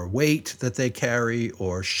 or weight that they carry,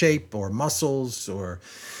 or shape, or muscles, or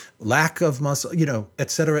lack of muscle,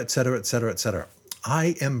 et cetera, et cetera, et cetera, et cetera.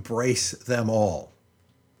 I embrace them all,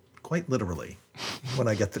 quite literally, when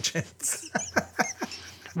I get the chance.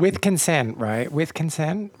 With consent, right? With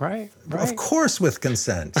consent, right? Of course, with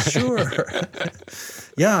consent, sure.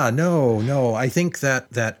 Yeah, no. I think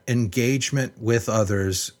that engagement with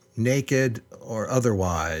others, naked or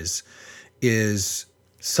otherwise, is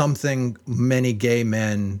something many gay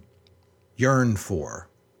men yearn for.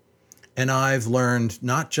 And I've learned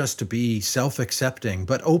not just to be self-accepting,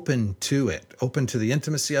 but open to it, open to the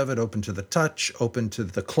intimacy of it, open to the touch, open to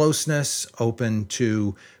the closeness, open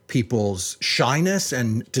to people's shyness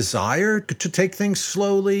and desire to take things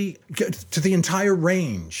slowly, to the entire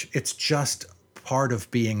range. It's just part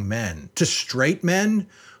of being men. To straight men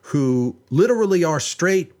who literally are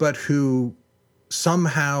straight, but who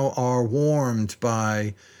somehow are warmed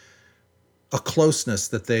by a closeness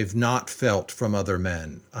that they've not felt from other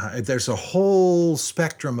men. There's a whole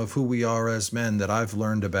spectrum of who we are as men that I've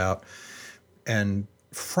learned about. And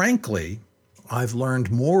frankly, I've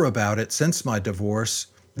learned more about it since my divorce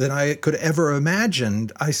than I could ever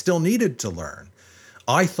imagined I still needed to learn.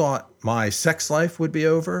 I thought my sex life would be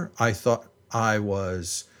over. I thought I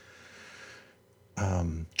was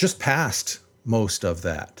just past most of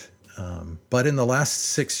that. But in the last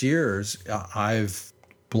 6 years, I've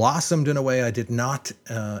blossomed in a way I did not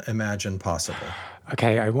imagine possible.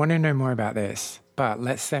 Okay, I want to know more about this, but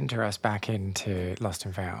let's center us back into Lost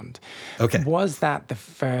and Found. Okay. Was that the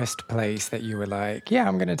first place that you were like, yeah,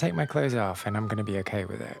 I'm going to take my clothes off and I'm going to be okay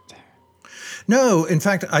with it? No, in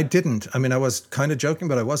fact, I didn't. I mean, I was kind of joking,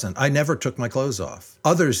 but I wasn't. I never took my clothes off.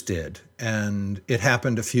 Others did, and it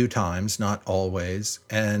happened a few times, not always.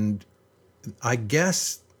 And I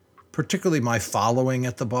guess particularly my following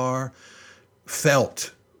at the bar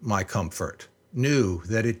felt my comfort. knew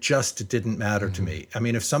that it just didn't matter to me. I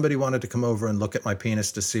mean, if somebody wanted to come over and look at my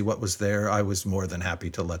penis to see what was there, I was more than happy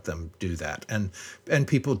to let them do that. And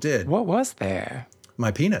people did. What was there?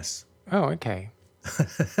 My penis. Oh, okay.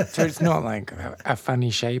 So it's not like a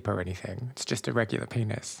funny shape or anything. It's just a regular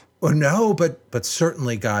penis. Well, no, but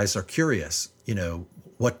certainly guys are curious. You know,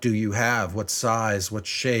 what do you have? What size? What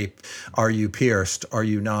shape? Are you pierced? Are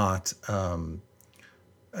you not?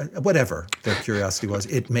 Whatever their curiosity was,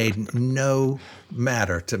 it made no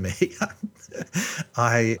matter to me.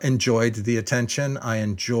 I enjoyed the attention. I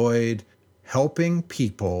enjoyed helping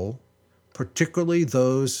people, particularly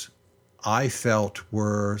those I felt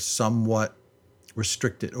were somewhat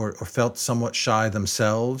restricted or felt somewhat shy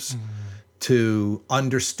themselves, to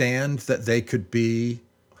understand that they could be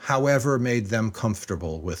however made them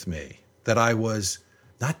comfortable with me, that I was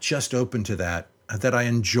not just open to that I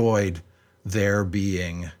enjoyed their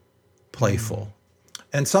being playful.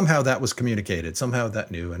 And somehow that was communicated, somehow that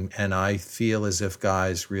knew. And I feel as if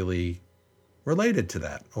guys really related to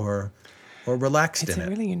that or relaxed in it. It's a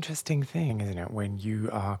really interesting thing, isn't it? When you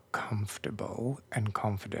are comfortable and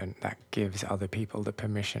confident, that gives other people the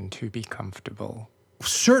permission to be comfortable.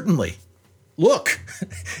 Certainly. Look,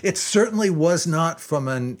 it certainly was not from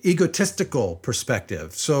an egotistical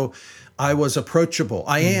perspective. So I was approachable.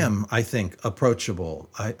 I am, I think, approachable.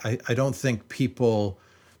 I don't think people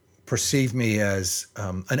perceive me as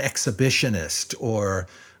an exhibitionist or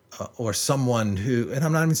someone who, and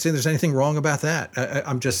I'm not even saying there's anything wrong about that.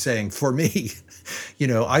 I'm just saying for me, you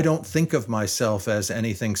know, I don't think of myself as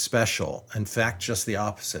anything special. In fact, just the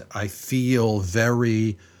opposite. I feel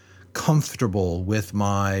very comfortable with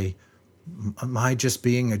my just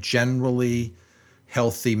being a generally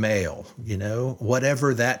healthy male, you know,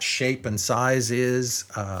 whatever that shape and size is.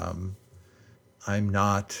 I'm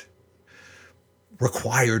not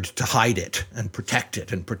required to hide it and protect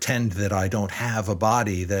it and pretend that I don't have a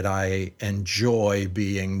body that I enjoy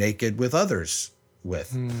being naked with others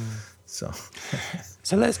with. So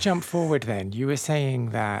let's jump forward then. You were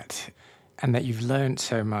saying that, and that you've learned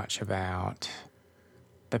so much about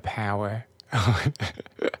the power.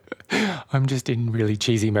 I'm just in really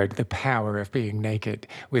cheesy mode. The power of being naked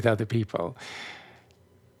with other people.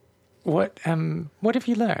 What have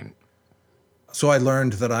you learned? So I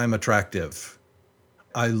learned that I'm attractive.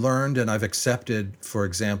 I learned and I've accepted, for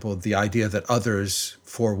example, the idea that others,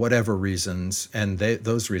 for whatever reasons, and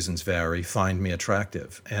those reasons vary, find me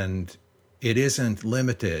attractive. And it isn't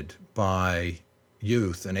limited by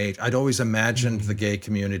youth and age. I'd always imagined the gay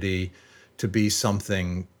community to be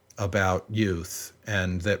something about youth,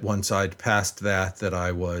 and that once I'd passed that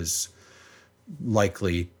I was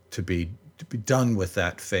likely to be done with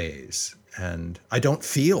that phase. And I don't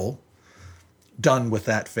feel done with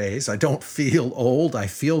that phase. I don't feel old. I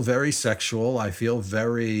feel very sexual. I feel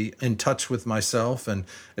very in touch with myself and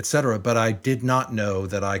etc. But I did not know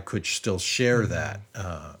that I could still share that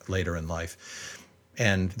later in life.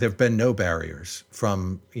 And there've been no barriers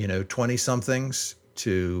from, 20 somethings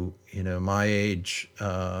to, my age,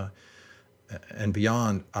 and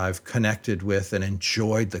beyond. I've connected with and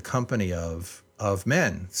enjoyed the company of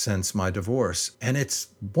men since my divorce. And it's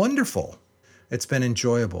wonderful. It's been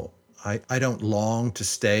enjoyable. I don't long to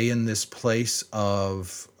stay in this place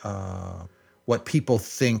of what people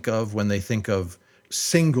think of when they think of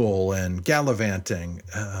single and gallivanting.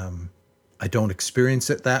 I don't experience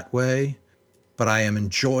it that way, but I am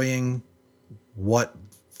enjoying what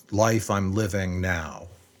life I'm living now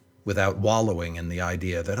without wallowing in the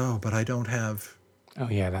idea that, but I don't have Oh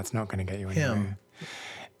yeah, that's not going to get you him.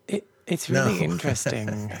 anywhere. It's really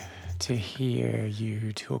interesting to hear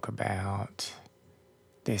you talk about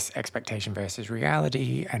this expectation versus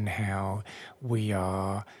reality and how we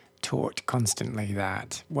are taught constantly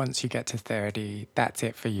that once you get to 30, that's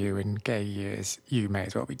it for you. In gay years, you may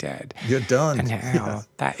as well be dead. You're done. And how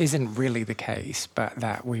that isn't really the case, but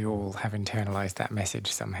that we all have internalized that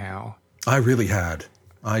message somehow. I really had.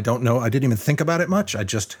 I don't know. I didn't even think about it much. I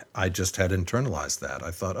just had internalized that.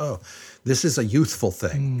 I thought, this is a youthful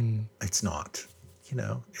thing. It's not.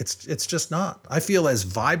 It's just not. I feel as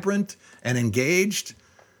vibrant and engaged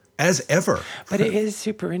as ever. But it is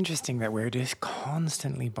super interesting that we're just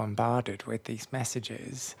constantly bombarded with these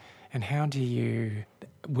messages. And how do you,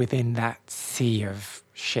 within that sea of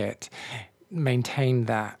shit, maintain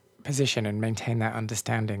that position and maintain that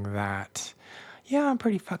understanding that, I'm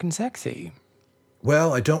pretty fucking sexy?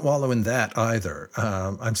 Well, I don't wallow in that either.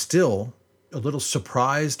 I'm still a little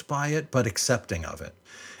surprised by it, but accepting of it.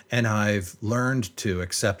 And I've learned to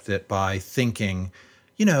accept it by thinking,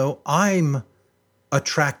 I'm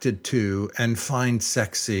attracted to and find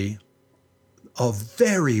sexy a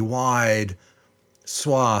very wide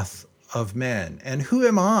swath of men. And who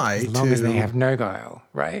am I As long as they have no guile,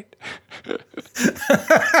 right?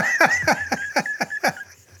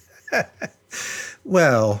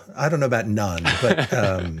 Well, I don't know about none,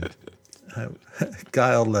 but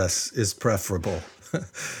guileless is preferable.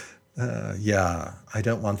 Yeah, I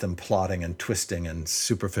don't want them plotting and twisting and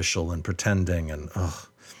superficial and pretending and,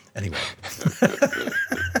 anyway.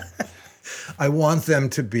 I want them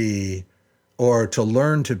to be, or to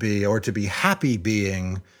learn to be, or to be happy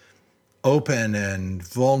being open and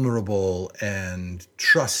vulnerable and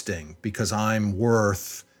trusting, because I'm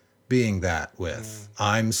worth being that with.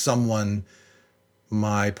 I'm someone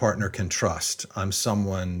my partner can trust. I'm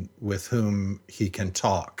someone with whom he can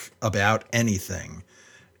talk about anything.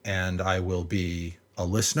 And I will be a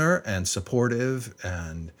listener and supportive,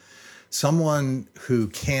 and someone who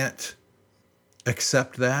can't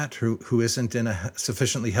accept that, who isn't in a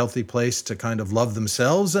sufficiently healthy place to kind of love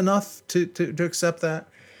themselves enough to accept that,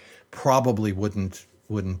 probably wouldn't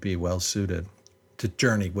be well suited to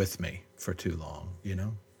journey with me for too long, you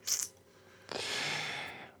know?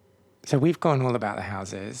 So we've gone all about the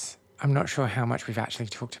houses. I'm not sure how much we've actually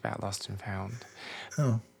talked about Lost and Found.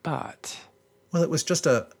 Oh. But... Well, it was just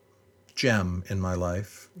a gem in my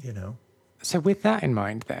life, you know? So with that in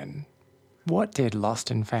mind then, what did Lost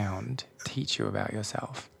and Found teach you about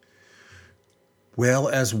yourself? Well,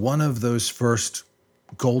 as one of those first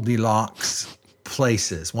Goldilocks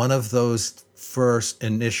places, one of those first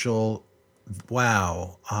initial,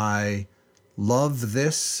 wow, I love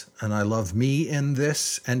this and I love me in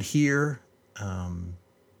this and here,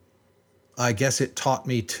 I guess it taught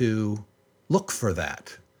me to look for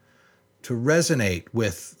that, to resonate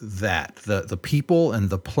with that, the people and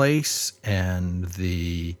the place and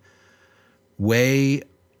the way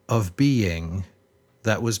of being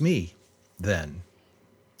that was me then.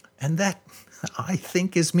 And that, I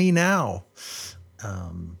think, is me now.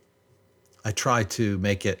 I try to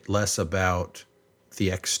make it less about the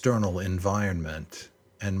external environment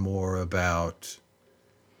and more about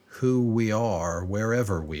who we are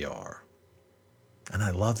wherever we are. And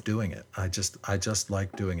I love doing it. I just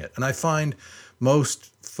like doing it. And I find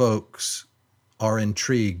most folks are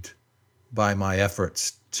intrigued by my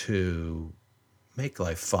efforts to make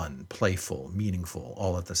life fun, playful, meaningful,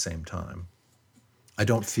 all at the same time. I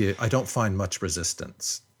don't find much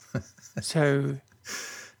resistance. So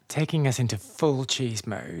taking us into full cheese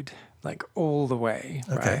mode, like all the way,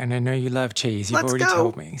 right? Okay. And I know you love cheese. You've already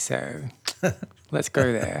told me, so let's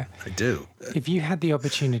go there. I do. If you had the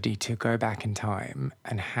opportunity to go back in time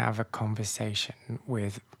and have a conversation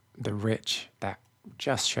with the Rich that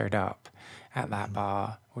just showed up at that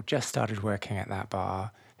bar or just started working at that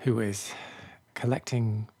bar, who was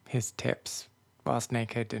collecting his tips whilst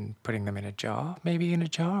naked and putting them in a jar, maybe in a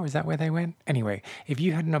jar? Is that where they went? Anyway, if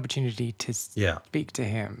you had an opportunity to speak to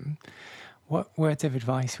him, what words of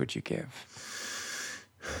advice would you give?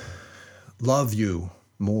 Love you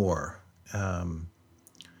more.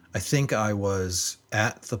 I think I was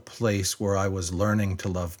at the place where I was learning to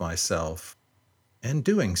love myself and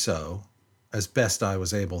doing so as best I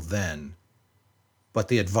was able then. But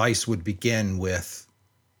the advice would begin with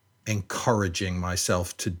encouraging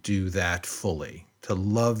myself to do that fully, to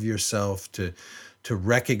love yourself, to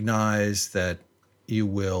recognize that you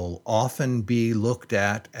will often be looked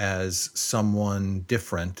at as someone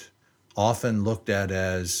different, often looked at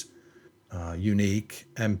as unique,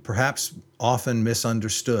 and perhaps often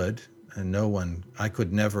misunderstood. And I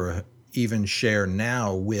could never even share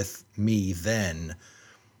now with me then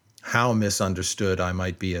how misunderstood I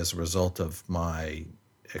might be as a result of my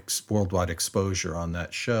worldwide exposure on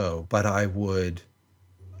that show. But I would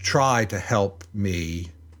try to help me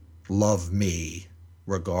love me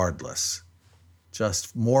regardless,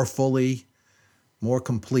 just more fully, more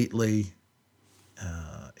completely,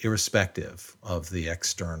 irrespective of the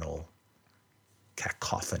external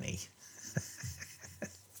cacophony.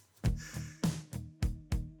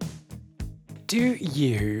 Do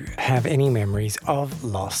you have any memories of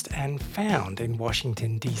Lost and Found in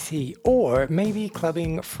Washington, D.C., or maybe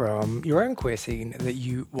clubbing from your own queer scene that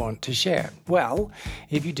you want to share? Well,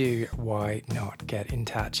 if you do, why not get in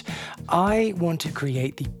touch? I want to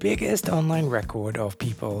create the biggest online record of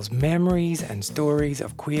people's memories and stories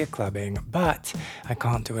of queer clubbing, but I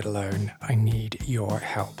can't do it alone. I need your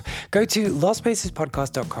help. Go to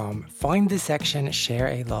lostspacespodcast.com, find the section Share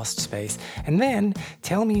a Lost Space, and then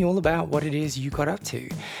tell me all about what it is you got up to.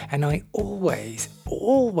 And I always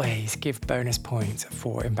give bonus points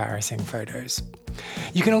for embarrassing photos.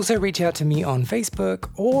 You can also reach out to me on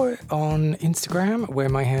Facebook or on Instagram, where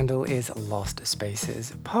my handle is Lost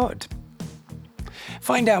Spaces Pod.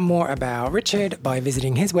 Find out more about Richard by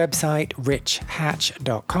visiting his website,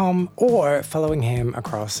 richhatch.com, or following him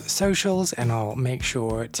across socials, and I'll make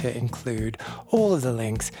sure to include all of the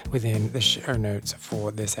links within the show notes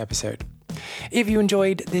for this episode. If you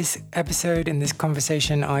enjoyed this episode and this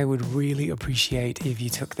conversation, I would really appreciate if you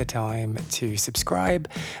took the time to subscribe,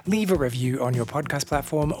 leave a review on your podcast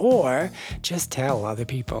platform, or just tell other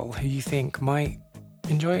people who you think might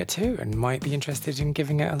enjoy it too and might be interested in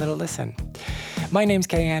giving it a little listen. My name's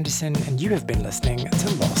Kay Anderson, and you have been listening to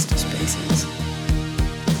Lost Spaces.